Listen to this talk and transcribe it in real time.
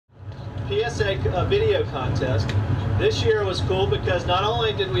PSA video contest. This year was cool because not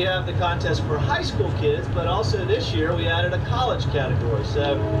only did we have the contest for high school kids, but also this year we added a college category.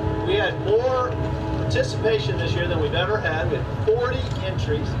 So we had more participation this year than we've ever had. We had 40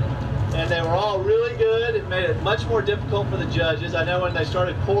 entries, and they were all really good. It made it much more difficult for the judges. I know when they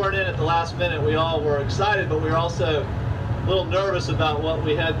started pouring in at the last minute, we all were excited, but we were also a little nervous about what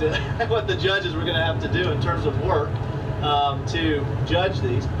we had to, what the judges were going to have to do in terms of work to judge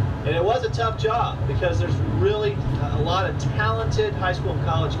these. And it was a tough job because there's really a lot of talented high school and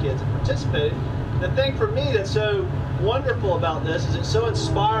college kids that participated. The thing for me that's so wonderful about this is it's so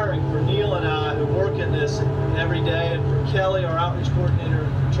inspiring for Neil and I who work in this every day, and for Kelly, our outreach coordinator,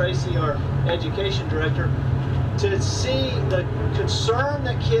 and for Tracy, our education director, to see the concern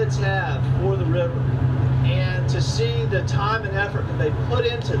that kids have for the river and to see the time and effort that they put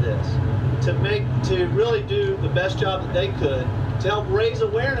into this to really do the best job that they could to help raise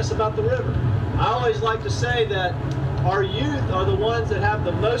awareness about the river. I always like to say that our youth are the ones that have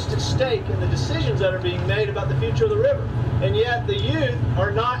the most at stake in the decisions that are being made about the future of the river. And yet the youth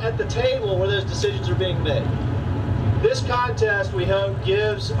are not at the table where those decisions are being made. This contest, we hope,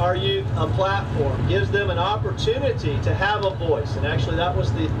 gives our youth a platform, gives them an opportunity to have a voice. And actually that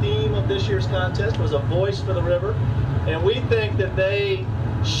was the theme of this year's contest, was a voice for the river. And we think that they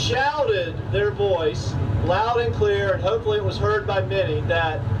shouted their voice loud and clear, and hopefully it was heard by many,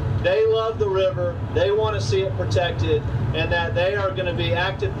 that they love the river, they want to see it protected, and that they are going to be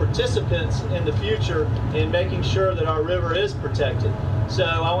active participants in the future in making sure that our river is protected. So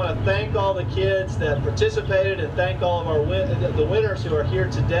I want to thank all the kids that participated and thank all of our the winners who are here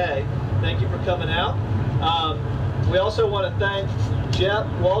today. Thank you for coming out. We also want to thank Jeff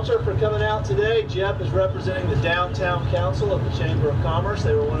Walter for coming out today. Jeff is representing the Downtown Council of the Chamber of Commerce.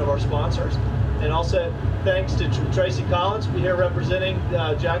 They were one of our sponsors. And also thanks to Tracy Collins for here representing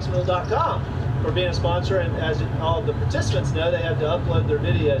Jacksonville.com for being a sponsor. And as all of the participants know, they have to upload their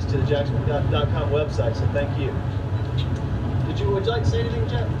videos to the Jacksonville.com website. So thank you. Would you like to say anything,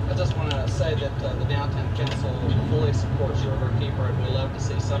 Jeff? I just want to say that the Downtown Council fully supports Riverkeeper, and we love to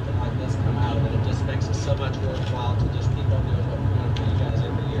see something like this come out of it. It just makes it so much worthwhile to just keep on doing what we're doing for you guys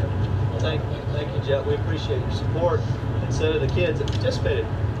every year. Thank you, Jeff. We appreciate your support, and so do the kids that participated.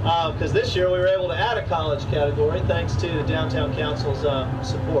 Because this year we were able to add a college category thanks to the Downtown Council's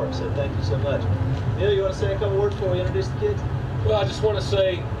support. So thank you so much. Neil, you want to say a couple words before we introduce the kids? Well, I just want to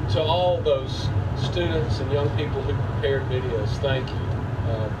say to all those students and young people who prepared videos, thank you.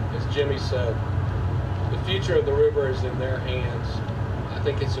 As Jimmy said, the future of the river is in their hands. I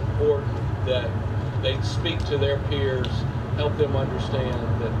think it's important that they speak to their peers, help them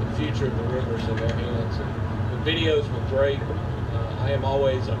understand that the future of the river is in their hands. And the videos were great. I am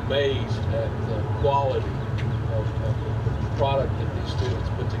always amazed at the quality of the product that these students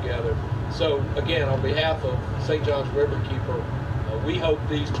put together. So again, on behalf of St. John's Riverkeeper, we hope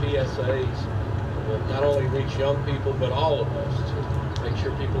these PSAs will not only reach young people, but all of us to make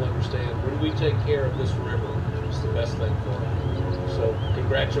sure people understand when we take care of this river, it's the best thing for them. So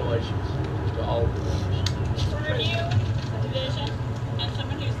congratulations to all of the winners. For review, a division, and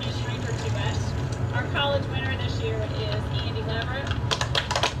someone who's no stranger to us, our college winner this year is Andy Leverett.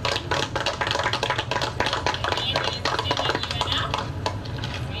 Andy is a student at UNF.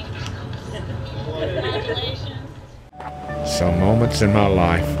 Congratulations. Some moments in my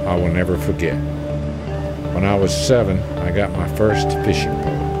life I will never forget. When I was 7, I got my first fishing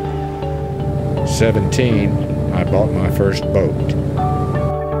pole. 17, I bought my first boat.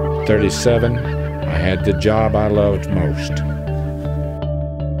 37, I had the job I loved most.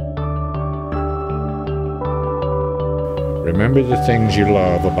 Remember the things you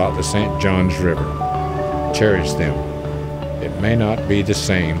love about the St. John's River. Cherish them. It may not be the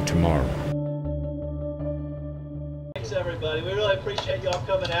same tomorrow. Thanks, everybody. We really appreciate y'all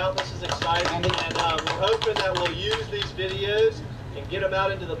coming out. This is exciting, and we're hoping that we'll use these videos and get them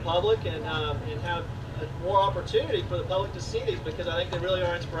out into the public and have more opportunity for the public to see these, because I think they really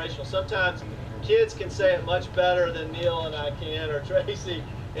are inspirational. Sometimes kids can say it much better than Neil and I can, or Tracy,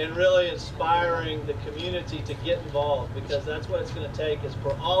 in really inspiring the community to get involved, because that's what it's going to take, is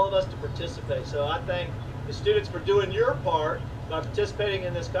for all of us to participate. So I thank the students for doing your part by participating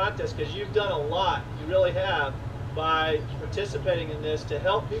in this contest, because you've done a lot, you really have, by participating in this to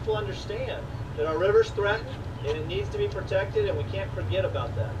help people understand that our river's threatened and it needs to be protected, and we can't forget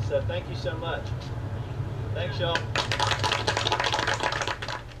about that. So thank you so much. Thanks, y'all.